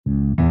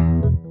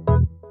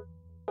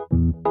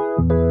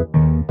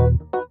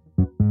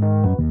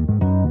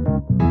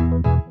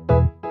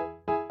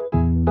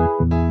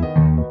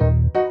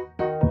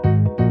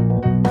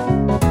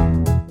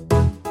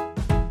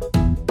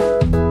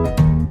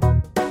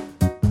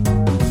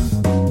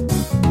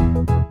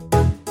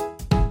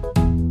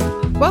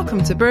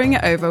Welcome to Brewing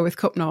It Over with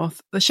Cup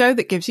North, the show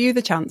that gives you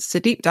the chance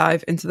to deep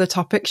dive into the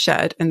topics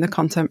shared in the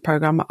content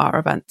programme at our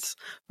events.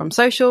 From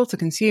social to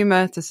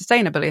consumer to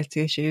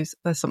sustainability issues,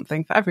 there's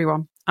something for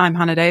everyone. I'm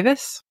Hannah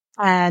Davis.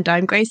 And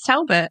I'm Grace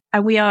Talbot,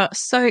 and we are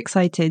so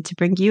excited to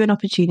bring you an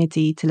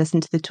opportunity to listen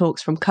to the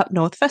talks from Cup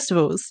North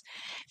festivals.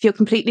 If you're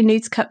completely new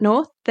to Cup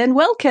North, then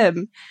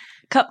welcome!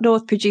 Cup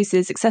North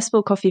produces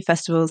accessible coffee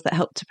festivals that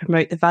help to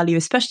promote the value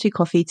of specialty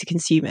coffee to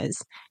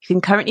consumers. You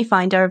can currently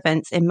find our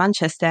events in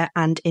Manchester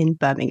and in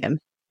Birmingham.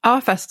 Our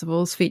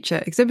festivals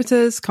feature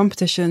exhibitors,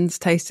 competitions,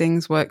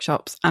 tastings,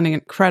 workshops, and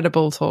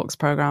incredible talks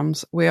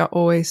programmes. We are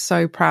always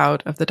so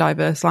proud of the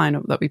diverse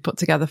lineup that we put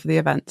together for the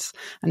events,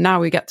 and now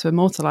we get to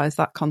immortalise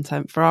that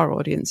content for our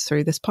audience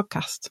through this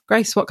podcast.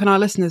 Grace, what can our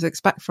listeners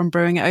expect from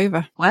Brewing It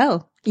Over?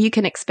 Well, you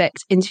can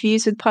expect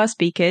interviews with past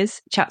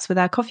speakers, chats with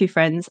our coffee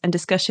friends, and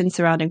discussions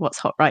surrounding what's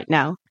hot right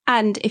now.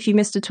 And if you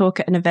missed a talk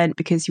at an event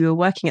because you were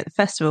working at the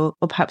festival,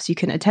 or perhaps you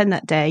couldn't attend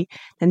that day,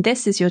 then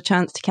this is your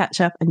chance to catch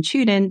up and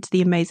tune in to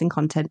the amazing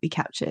content we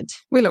captured.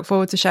 We look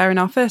forward to sharing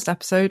our first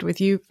episode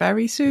with you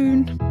very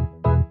soon.